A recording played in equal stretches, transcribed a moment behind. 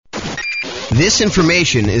This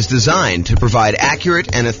information is designed to provide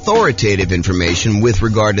accurate and authoritative information with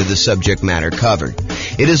regard to the subject matter covered.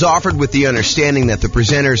 It is offered with the understanding that the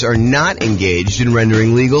presenters are not engaged in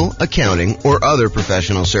rendering legal, accounting, or other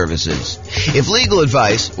professional services. If legal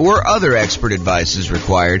advice or other expert advice is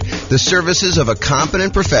required, the services of a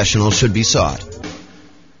competent professional should be sought.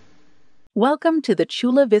 Welcome to the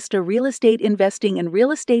Chula Vista Real Estate Investing and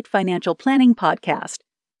Real Estate Financial Planning Podcast.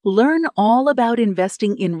 Learn all about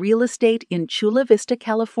investing in real estate in Chula Vista,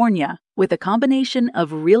 California, with a combination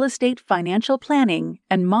of real estate financial planning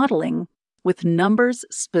and modeling with numbers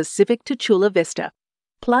specific to Chula Vista,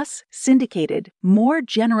 plus syndicated, more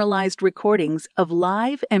generalized recordings of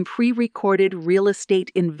live and pre-recorded real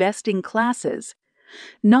estate investing classes,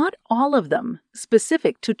 not all of them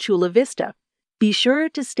specific to Chula Vista. Be sure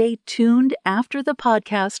to stay tuned after the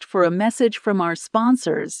podcast for a message from our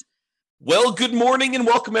sponsors. Well, good morning and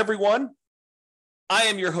welcome, everyone. I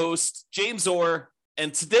am your host, James Orr,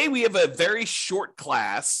 and today we have a very short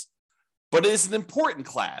class, but it is an important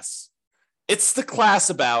class. It's the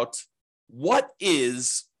class about what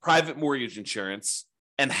is private mortgage insurance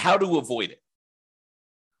and how to avoid it.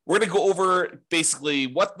 We're going to go over basically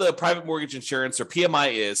what the private mortgage insurance or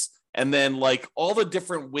PMI is, and then like all the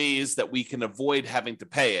different ways that we can avoid having to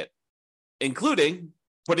pay it, including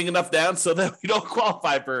putting enough down so that we don't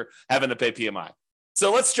qualify for having to pay PMI.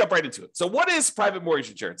 So let's jump right into it. So what is private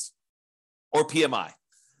mortgage insurance or PMI?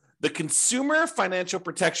 The Consumer Financial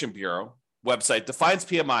Protection Bureau website defines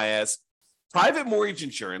PMI as private mortgage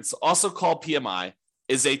insurance, also called PMI,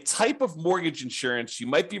 is a type of mortgage insurance you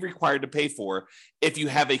might be required to pay for if you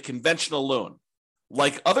have a conventional loan.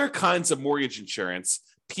 Like other kinds of mortgage insurance,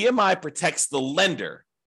 PMI protects the lender,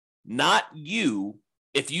 not you,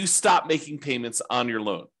 if you stop making payments on your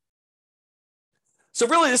loan. So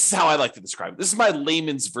really, this is how I like to describe it. This is my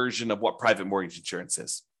layman's version of what private mortgage insurance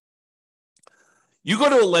is. You go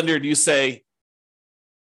to a lender and you say,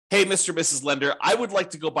 hey, Mr. Mrs. Lender, I would like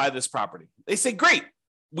to go buy this property. They say, great,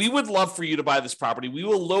 we would love for you to buy this property. We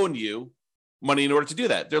will loan you money in order to do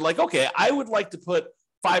that. They're like, okay, I would like to put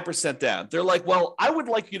 5% down. They're like, well, I would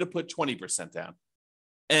like you to put 20% down.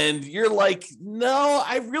 And you're like, no,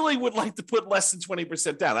 I really would like to put less than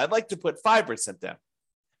 20% down. I'd like to put 5% down.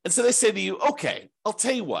 And so they say to you, okay, I'll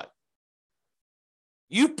tell you what.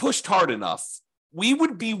 You pushed hard enough. We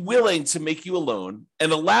would be willing to make you a loan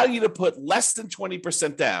and allow you to put less than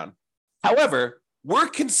 20% down. However, we're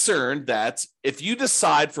concerned that if you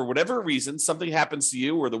decide for whatever reason, something happens to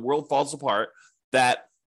you or the world falls apart, that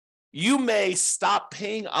you may stop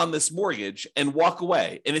paying on this mortgage and walk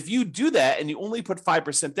away. And if you do that and you only put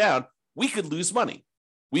 5% down, we could lose money.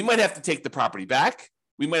 We might have to take the property back.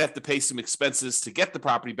 We might have to pay some expenses to get the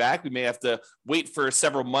property back. We may have to wait for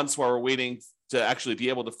several months while we're waiting to actually be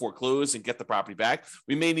able to foreclose and get the property back.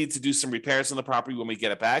 We may need to do some repairs on the property when we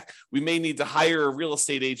get it back. We may need to hire a real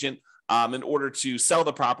estate agent in order to sell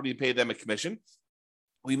the property and pay them a commission.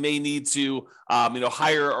 We may need to,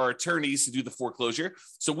 hire our attorneys to do the foreclosure.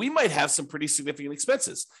 So we might have some pretty significant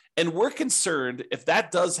expenses. And we're concerned if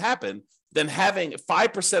that does happen, then having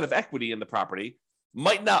 5% of equity in the property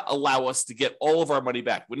might not allow us to get all of our money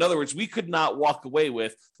back. In other words, we could not walk away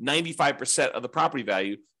with 95% of the property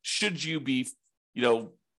value should you be,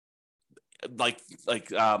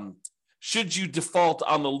 should you default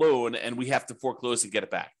on the loan and we have to foreclose and get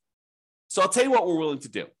it back. So I'll tell you what we're willing to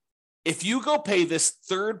do. If you go pay this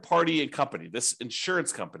third-party company, this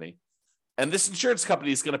insurance company, and this insurance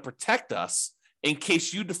company is going to protect us in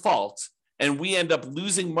case you default and we end up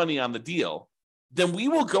losing money on the deal, then we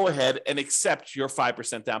will go ahead and accept your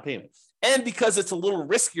 5% down payment. And because it's a little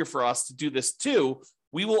riskier for us to do this too,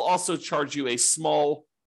 we will also charge you a small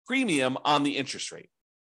premium on the interest rate.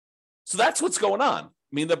 So that's what's going on. I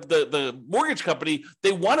mean, the mortgage company,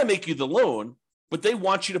 they want to make you the loan, but they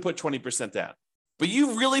want you to put 20% down. But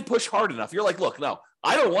you really push hard enough. You're like, look, no,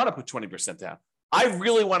 I don't want to put 20% down. I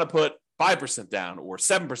really want to put 5% down or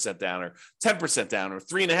 7% down or 10% down or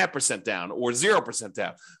 3.5% down or 0%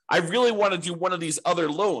 down. I really want to do one of these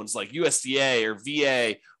other loans like USDA or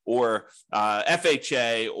VA or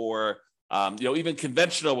FHA or even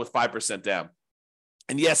conventional with 5% down.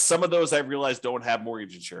 And yes, some of those I realize don't have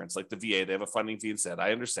mortgage insurance, like the VA. They have a funding fee instead.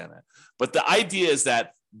 I understand that. But the idea is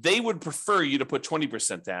that they would prefer you to put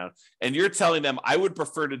 20% down. And you're telling them, I would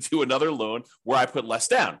prefer to do another loan where I put less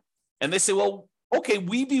down. And they say, well, okay,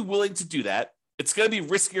 we'd be willing to do that. It's going to be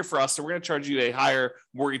riskier for us. So we're going to charge you a higher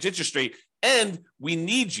mortgage interest rate. And we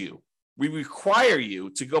need you. We require you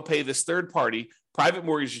to go pay this third party private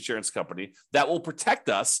mortgage insurance company that will protect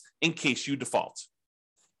us in case you default.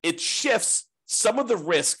 It shifts some of the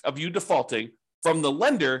risk of you defaulting from the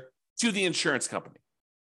lender to the insurance company.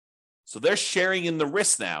 So they're sharing in the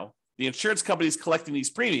risk now. The insurance company is collecting these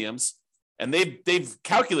premiums, and they've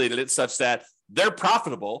calculated it such that they're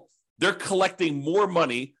profitable. They're collecting more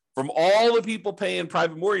money from all the people paying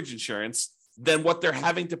private mortgage insurance than what they're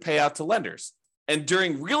having to pay out to lenders. And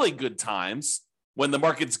during really good times, when the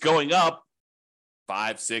market's going up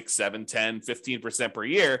 5, 6, 7, 10, 15% per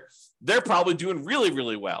year, they're probably doing really,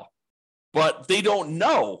 really well. But they don't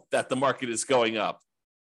know that the market is going up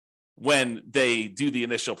when they do the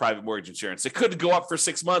initial private mortgage insurance. It could go up for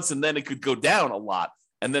 6 months and then it could go down a lot.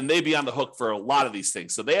 And then they'd be on the hook for a lot of these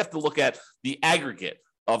things. So they have to look at the aggregate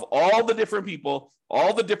of all the different people,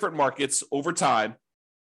 all the different markets over time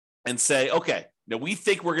and say, okay, now we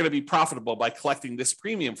think we're going to be profitable by collecting this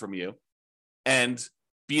premium from you and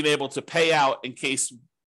being able to pay out in case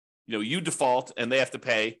you default and they have to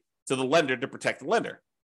pay to the lender to protect the lender.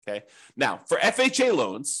 Okay. Now, for FHA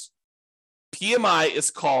loans, PMI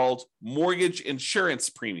is called mortgage insurance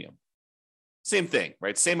premium. Same thing,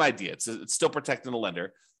 right? Same idea. It's still protecting the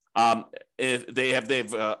lender. They have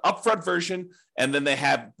upfront version, and then they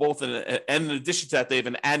have both, and in addition to that, they have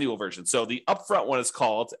an annual version. So the upfront one is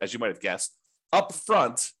called, as you might have guessed,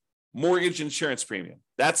 upfront mortgage insurance premium.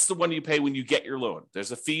 That's the one you pay when you get your loan.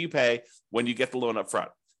 There's a fee you pay when you get the loan upfront.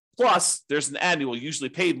 Plus, there's an annual, usually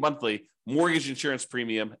paid monthly, mortgage insurance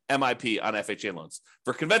premium, MIP, on FHA loans.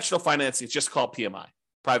 For conventional financing, it's just called PMI,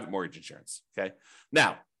 private mortgage insurance. Okay.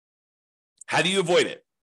 Now, how do you avoid it?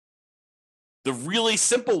 The really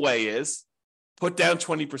simple way is put down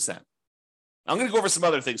 20%. I'm going to go over some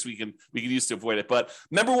other things we can use to avoid it. But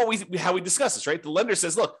remember how we discussed this, right? The lender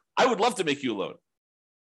says, look, I would love to make you a loan,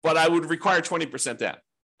 but I would require 20% down.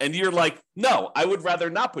 And you're like, no, I would rather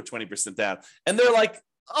not put 20% down. And they're like,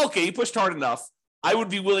 okay, you pushed hard enough. I would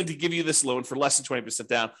be willing to give you this loan for less than 20%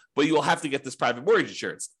 down, but you will have to get this private mortgage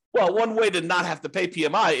insurance. Well, one way to not have to pay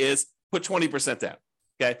PMI is put 20% down.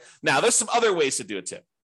 Okay. Now, there's some other ways to do it, too.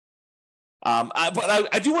 But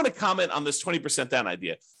I do want to comment on this 20% down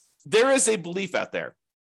idea. There is a belief out there,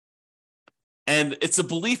 and it's a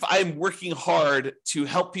belief I'm working hard to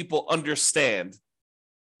help people understand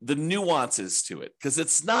the nuances to it, because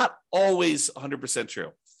it's not always 100%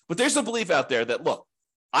 true. But there's a belief out there that, look,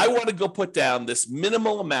 I want to go put down this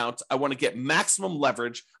minimal amount. I want to get maximum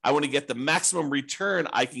leverage. I want to get the maximum return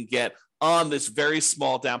I can get on this very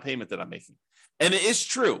small down payment that I'm making. And it is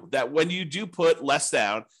true that when you do put less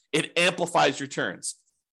down, it amplifies returns.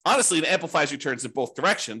 Honestly, it amplifies returns in both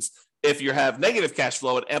directions. If you have negative cash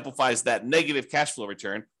flow, it amplifies that negative cash flow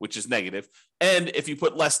return, which is negative. And if you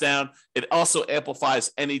put less down, it also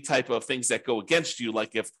amplifies any type of things that go against you.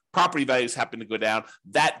 Like if property values happen to go down,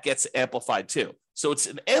 that gets amplified too. So it's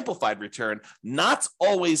an amplified return, not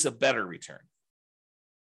always a better return.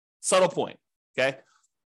 Subtle point, okay?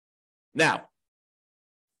 Now,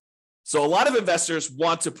 so a lot of investors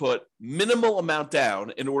want to put minimal amount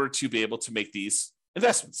down in order to be able to make these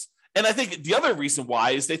investments. And I think the other reason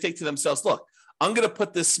why is they think to themselves, look, I'm going to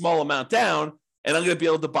put this small amount down and I'm going to be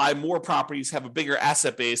able to buy more properties, have a bigger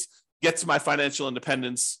asset base, get to my financial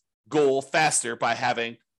independence goal faster by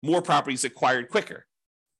having more properties acquired quicker.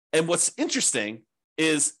 And what's interesting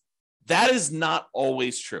is that is not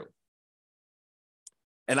always true.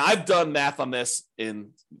 And I've done math on this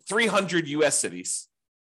in 300 US cities.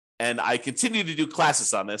 And I continue to do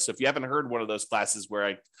classes on this. So if you haven't heard one of those classes where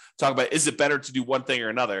I talk about, is it better to do one thing or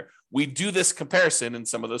another? We do this comparison in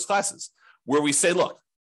some of those classes where we say, look,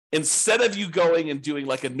 instead of you going and doing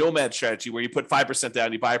like a nomad strategy where you put 5%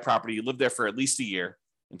 down, you buy a property, you live there for at least a year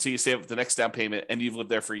until you save up the next down payment and you've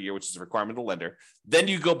lived there for a year, which is a requirement of the lender. Then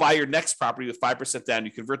you go buy your next property with 5% down,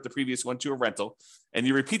 you convert the previous one to a rental, and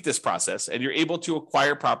you repeat this process, and you're able to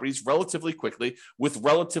acquire properties relatively quickly with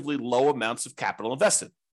relatively low amounts of capital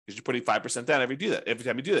invested. Because you're putting 5% down every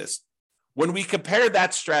time you do this. When we compare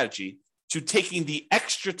that strategy to taking the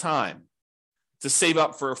extra time to save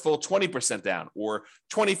up for a full 20% down or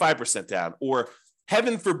 25% down, or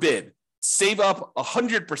heaven forbid, save up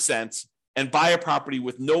 100% and buy a property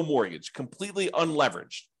with no mortgage, completely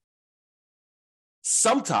unleveraged,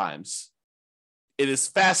 sometimes it is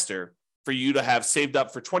faster for you to have saved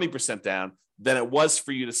up for 20% down than it was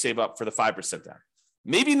for you to save up for the 5% down.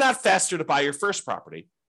 Maybe not faster to buy your first property,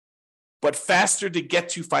 but faster to get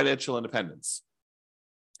to financial independence.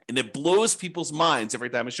 And it blows people's minds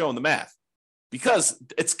every time I show them the math because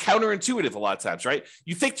it's counterintuitive a lot of times, right?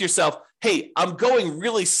 You think to yourself, hey, I'm going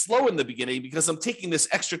really slow in the beginning because I'm taking this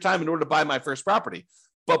extra time in order to buy my first property.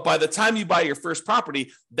 But by the time you buy your first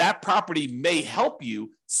property, that property may help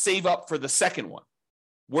you save up for the second one.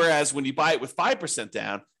 Whereas when you buy it with 5%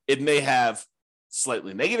 down, it may have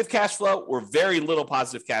slightly negative cash flow or very little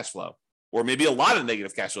positive cash flow, or maybe a lot of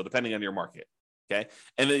negative cash flow, depending on your market. Okay.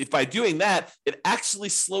 And if by doing that, it actually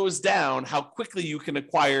slows down how quickly you can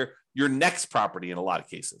acquire your next property in a lot of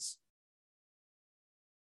cases.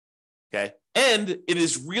 Okay. And it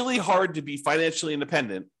is really hard to be financially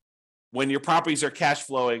independent when your properties are cash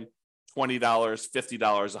flowing $20, $50,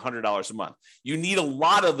 $100 a month. You need a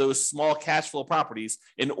lot of those small cash flow properties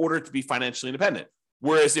in order to be financially independent.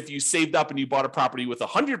 Whereas if you saved up and you bought a property with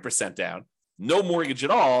 100% down, no mortgage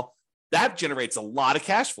at all, that generates a lot of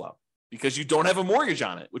cash flow because you don't have a mortgage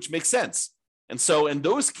on it, which makes sense. And so in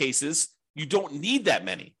those cases, you don't need that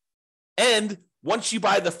many. And once you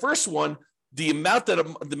buy the first one, the amount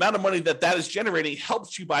of money that is generating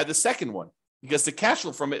helps you buy the second one because the cash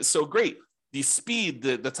flow from it is so great. The speed,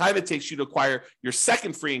 the time it takes you to acquire your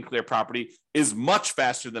second free and clear property is much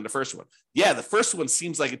faster than the first one. Yeah, the first one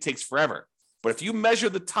seems like it takes forever. But if you measure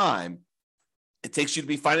the time it takes you to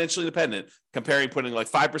be financially independent, comparing putting like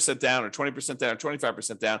 5% down or 20% down or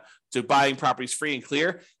 25% down to buying properties free and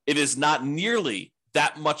clear, it is not nearly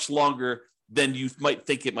that much longer than you might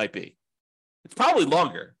think it might be. It's probably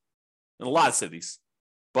longer in a lot of cities,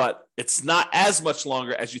 but it's not as much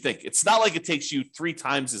longer as you think. It's not like it takes you 3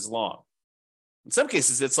 times as long. In some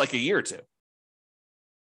cases, it's like a year or two.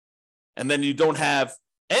 And then you don't have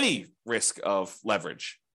any risk of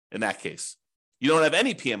leverage in that case. You don't have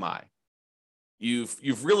any PMI.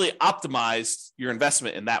 You've really optimized your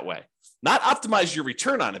investment in that way. Not optimize your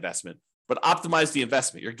return on investment, but optimize the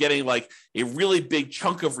investment. You're getting like a really big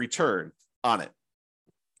chunk of return on it.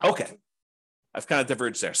 Okay, I've kind of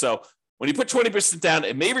diverged there. So when you put 20% down,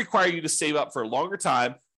 it may require you to save up for a longer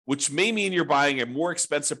time, which may mean you're buying a more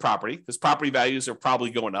expensive property because property values are probably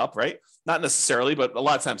going up, right? Not necessarily, but a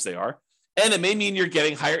lot of times they are. And it may mean you're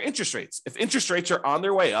getting higher interest rates. If interest rates are on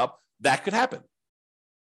their way up, that could happen.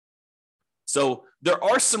 So there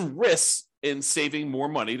are some risks in saving more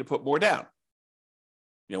money to put more down.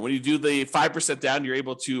 You know, when you do the 5% down, you're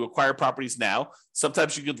able to acquire properties now.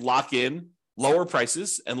 Sometimes you could lock in lower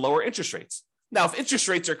prices and lower interest rates. Now, if interest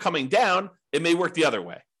rates are coming down, it may work the other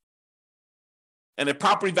way. And if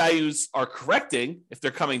property values are correcting, if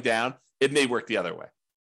they're coming down, it may work the other way.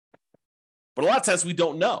 But a lot of times we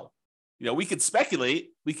don't know. You know, we could speculate,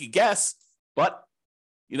 we could guess, but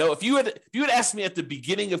you know, if you had asked me at the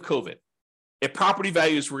beginning of COVID, if property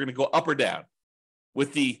values were going to go up or down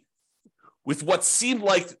with what seemed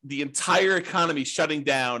like the entire economy shutting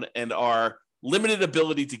down and our limited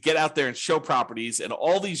ability to get out there and show properties and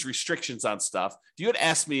all these restrictions on stuff, if you had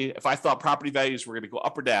asked me if I thought property values were going to go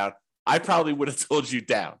up or down, I probably would have told you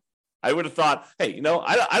down. I would have thought, hey, you know,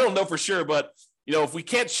 I don't know for sure, but you know, if we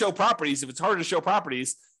can't show properties, if it's harder to show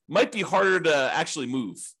properties, it might be harder to actually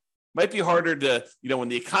move. Might be harder to, you know, when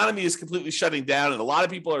the economy is completely shutting down and a lot of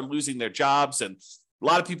people are losing their jobs and a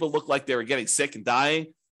lot of people look like they were getting sick and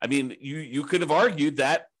dying. I mean, you could have argued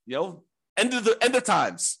that, you know, end of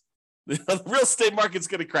times, the real estate market's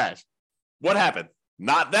going to crash. What happened?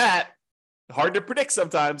 Not that. Hard to predict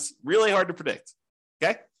sometimes. Really hard to predict.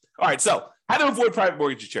 Okay. All right. So how to avoid private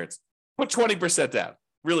mortgage insurance? Put 20% down.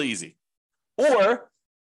 Really easy. Or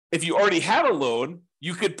if you already have a loan,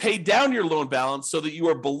 you could pay down your loan balance so that you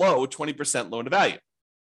are below 20% loan to value.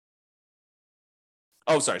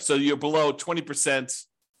 Oh, sorry. So you're below 20%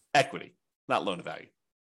 equity, not loan to value.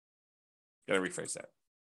 Got to rephrase that.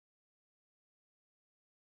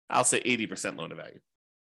 I'll say 80% loan to value.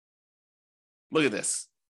 Look at this.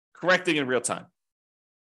 Correcting in real time.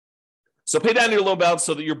 So pay down your loan balance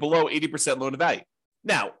so that you're below 80% loan to value.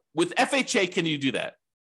 Now, with FHA, can you do that?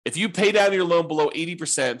 If you pay down your loan below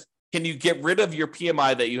 80%, can you get rid of your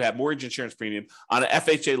PMI that you have, mortgage insurance premium, on an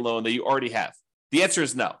FHA loan that you already have? The answer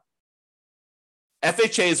is no.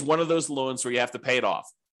 FHA is one of those loans where you have to pay it off.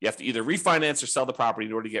 You have to either refinance or sell the property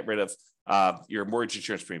in order to get rid of your mortgage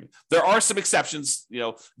insurance premium. There are some exceptions. You know,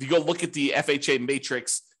 if you go look at the FHA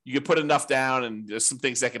matrix, you can put enough down and there's some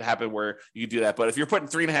things that can happen where you can do that. But if you're putting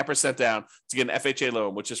 3.5% down to get an FHA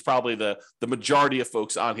loan, which is probably the majority of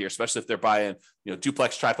folks on here, especially if they're buying, you know,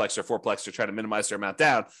 duplex, triplex, or fourplex, they're trying to minimize their amount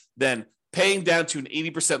down, then paying down to an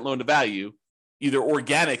 80% loan to value, either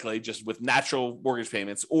organically, just with natural mortgage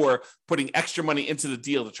payments, or putting extra money into the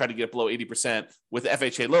deal to try to get below 80% with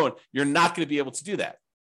FHA loan, you're not going to be able to do that.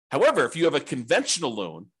 However, if you have a conventional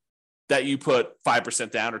loan that you put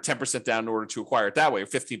 5% down or 10% down in order to acquire it that way, or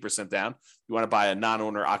 15% down, you want to buy a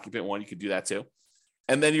non-owner occupant one, you could do that too.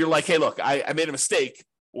 And then you're like, hey, look, I made a mistake,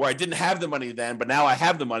 or I didn't have the money then, but now I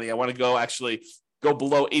have the money. I want to actually go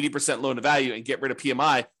below 80% loan to value and get rid of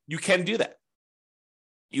PMI. You can do that.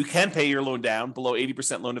 You can pay your loan down below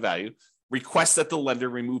 80% loan to value, request that the lender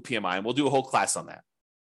remove PMI, and we'll do a whole class on that.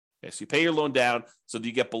 Okay, so you pay your loan down so that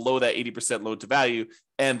you get below that 80% loan to value,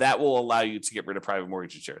 and that will allow you to get rid of private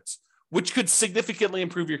mortgage insurance. which could significantly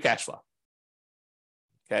improve your cash flow.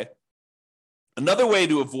 Okay. Another way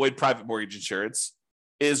to avoid private mortgage insurance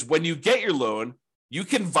is when you get your loan, you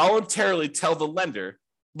can voluntarily tell the lender,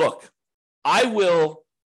 look, I will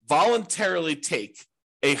voluntarily take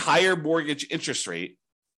a higher mortgage interest rate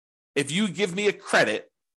if you give me a credit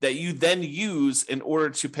that you then use in order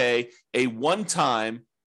to pay a one-time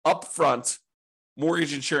upfront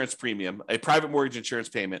mortgage insurance premium, a private mortgage insurance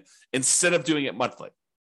payment, instead of doing it monthly.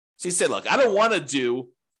 So he said, look, I don't want to do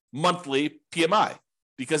monthly PMI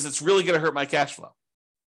because it's really going to hurt my cash flow.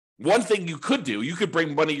 One thing you could do, you could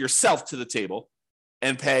bring money yourself to the table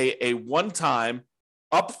and pay a one-time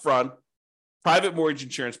upfront private mortgage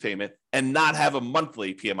insurance payment and not have a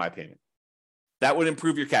monthly PMI payment. That would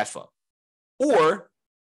improve your cash flow. Or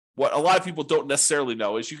what a lot of people don't necessarily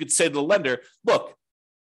know is you could say to the lender, look,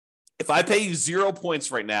 if I pay you 0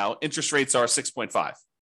 points right now, interest rates are 6.5.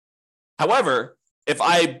 However, if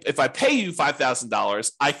I pay you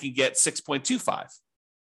 $5,000, I can get 6.25.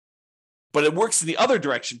 But it works in the other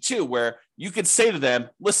direction too, where you could say to them,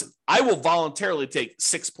 listen, I will voluntarily take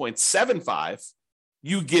 6.75.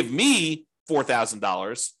 You give me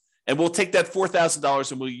 $4,000, and we'll take that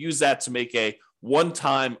 $4,000 and we'll use that to make a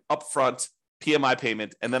one-time upfront PMI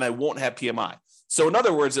payment, and then I won't have PMI. So in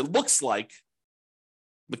other words, it looks like,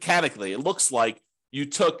 mechanically, it looks like you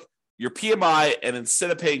took your PMI and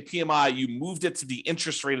instead of paying PMI, you moved it to the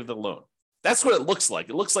interest rate of the loan. That's what it looks like.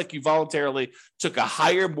 It looks like you voluntarily took a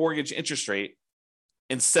higher mortgage interest rate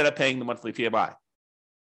instead of paying the monthly PMI.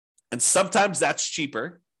 And sometimes that's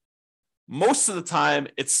cheaper. Most of the time,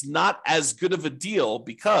 it's not as good of a deal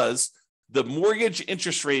because the mortgage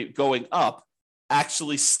interest rate going up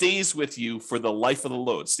actually stays with you for the life of the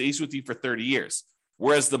loan, stays with you for 30 years.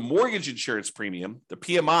 Whereas the mortgage insurance premium, the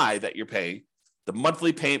PMI that you're paying, the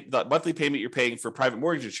monthly payment you're paying for private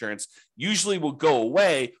mortgage insurance usually will go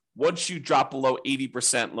away once you drop below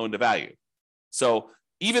 80% loan to value. So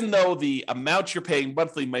even though the amount you're paying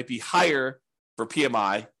monthly might be higher for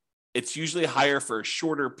PMI, it's usually higher for a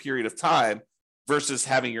shorter period of time versus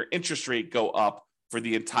having your interest rate go up for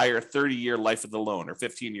the entire 30-year life of the loan or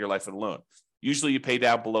 15-year life of the loan. Usually you pay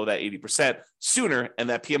down below that 80% sooner, and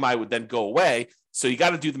that PMI would then go away. So you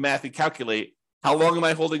got to do the math and calculate, how long am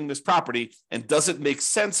I holding this property, and does it make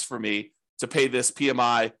sense for me to pay this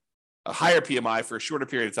PMI, a higher PMI for a shorter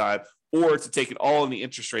period of time, or to take it all in the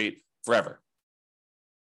interest rate forever?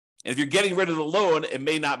 And if you're getting rid of the loan, it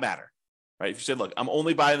may not matter, right? If you said, look, I'm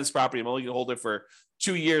only buying this property, I'm only going to hold it for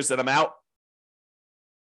 2 years, then I'm out,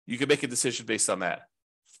 you can make a decision based on that.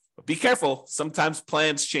 But be careful. Sometimes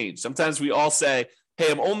plans change. Sometimes we all say,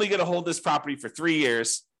 hey, I'm only going to hold this property for 3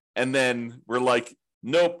 years. And then we're like,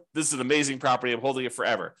 nope, this is an amazing property. I'm holding it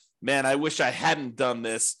forever. Man, I wish I hadn't done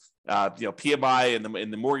this, PMI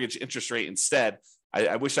and the mortgage interest rate instead.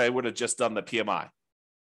 I wish I would have just done the PMI.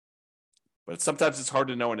 But sometimes it's hard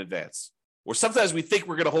to know in advance. Or sometimes we think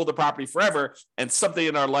we're going to hold the property forever and something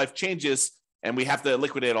in our life changes and we have to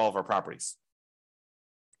liquidate all of our properties.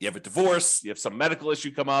 You have a divorce, you have some medical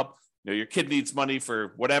issue come up, your kid needs money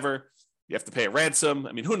for whatever, you have to pay a ransom.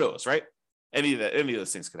 I mean, who knows, right? Any of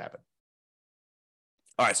those things could happen.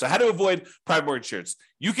 All right, so how to avoid private mortgage insurance?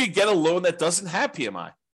 You could get a loan that doesn't have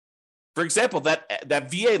PMI. For example, that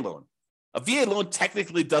VA loan. A VA loan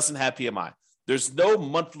technically doesn't have PMI. There's no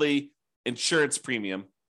monthly insurance premium,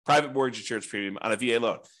 private mortgage insurance premium on a VA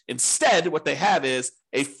loan. Instead, what they have is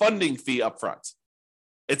a funding fee upfront.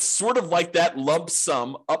 It's sort of like that lump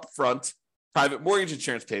sum upfront private mortgage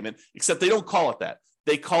insurance payment, except they don't call it that.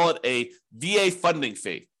 They call it a VA funding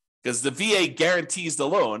fee because the VA guarantees the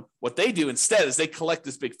loan. What they do instead is they collect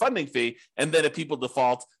this big funding fee, and then if people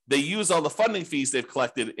default, they use all the funding fees they've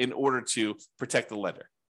collected in order to protect the lender.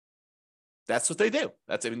 That's what they do.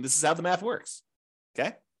 This is how the math works.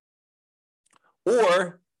 Okay?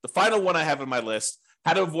 Or the final one I have on my list,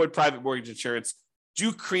 how to avoid private mortgage insurance,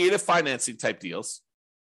 do creative financing type deals.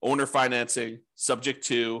 Owner financing, subject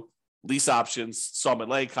to, lease options, installment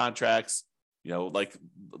land contracts, like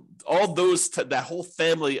all those, that whole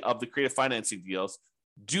family of the creative financing deals,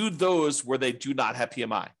 do those where they do not have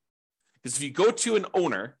PMI. Because if you go to an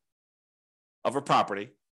owner of a property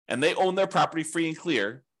and they own their property free and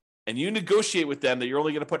clear, and you negotiate with them that you're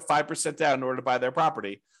only going to put 5% down in order to buy their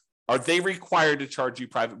property, are they required to charge you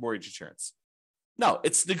private mortgage insurance? No,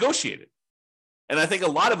 it's negotiated. And I think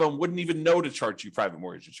a lot of them wouldn't even know to charge you private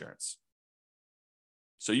mortgage insurance.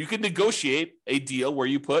 So you can negotiate a deal where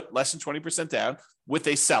you put less than 20% down with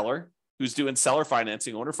a seller who's doing seller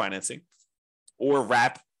financing, owner financing, or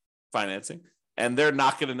wrap financing, and they're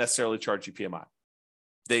not going to necessarily charge you PMI.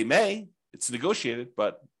 They may, it's negotiated,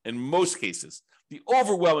 but in most cases, the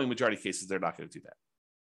overwhelming majority of cases, they're not going to do that.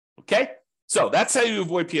 Okay? So that's how you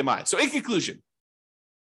avoid PMI. So in conclusion,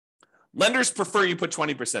 lenders prefer you put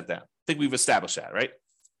 20% down. I think we've established that, right?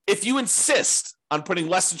 If you insist on putting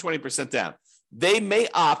less than 20% down, they may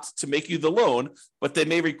opt to make you the loan, but they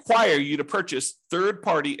may require you to purchase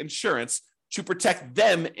third-party insurance to protect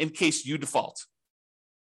them in case you default.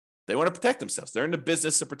 They want to protect themselves. They're in the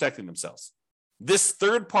business of protecting themselves. This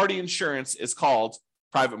third-party insurance is called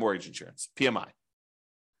private mortgage insurance, PMI.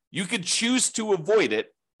 You could choose to avoid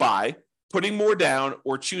it by putting more down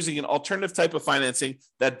or choosing an alternative type of financing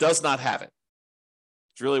that does not have it.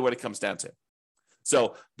 It's really what it comes down to.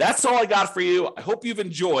 So that's all I got for you. I hope you've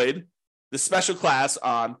enjoyed this special class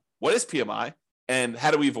on what is PMI and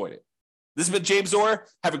how do we avoid it. This has been James Orr.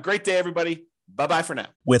 Have a great day, everybody. Bye-bye for now.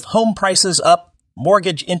 With home prices up,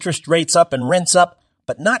 mortgage interest rates up, and rents up,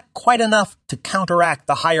 but not quite enough to counteract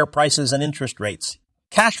the higher prices and interest rates,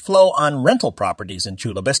 cash flow on rental properties in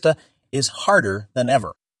Chula Vista is harder than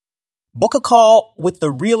ever. Book a call with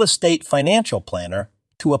the Real Estate Financial Planner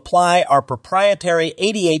to apply our proprietary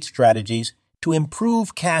 88 strategies to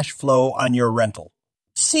improve cash flow on your rental.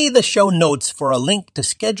 See the show notes for a link to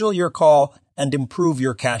schedule your call and improve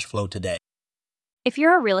your cash flow today. If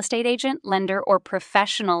you're a real estate agent, lender, or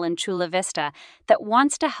professional in Chula Vista that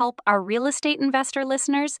wants to help our real estate investor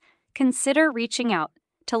listeners, consider reaching out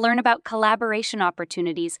to learn about collaboration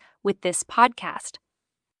opportunities with this podcast.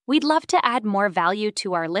 We'd love to add more value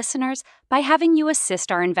to our listeners by having you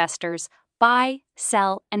assist our investors buy,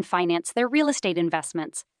 sell, and finance their real estate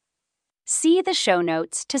investments. See the show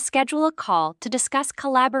notes to schedule a call to discuss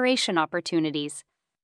collaboration opportunities.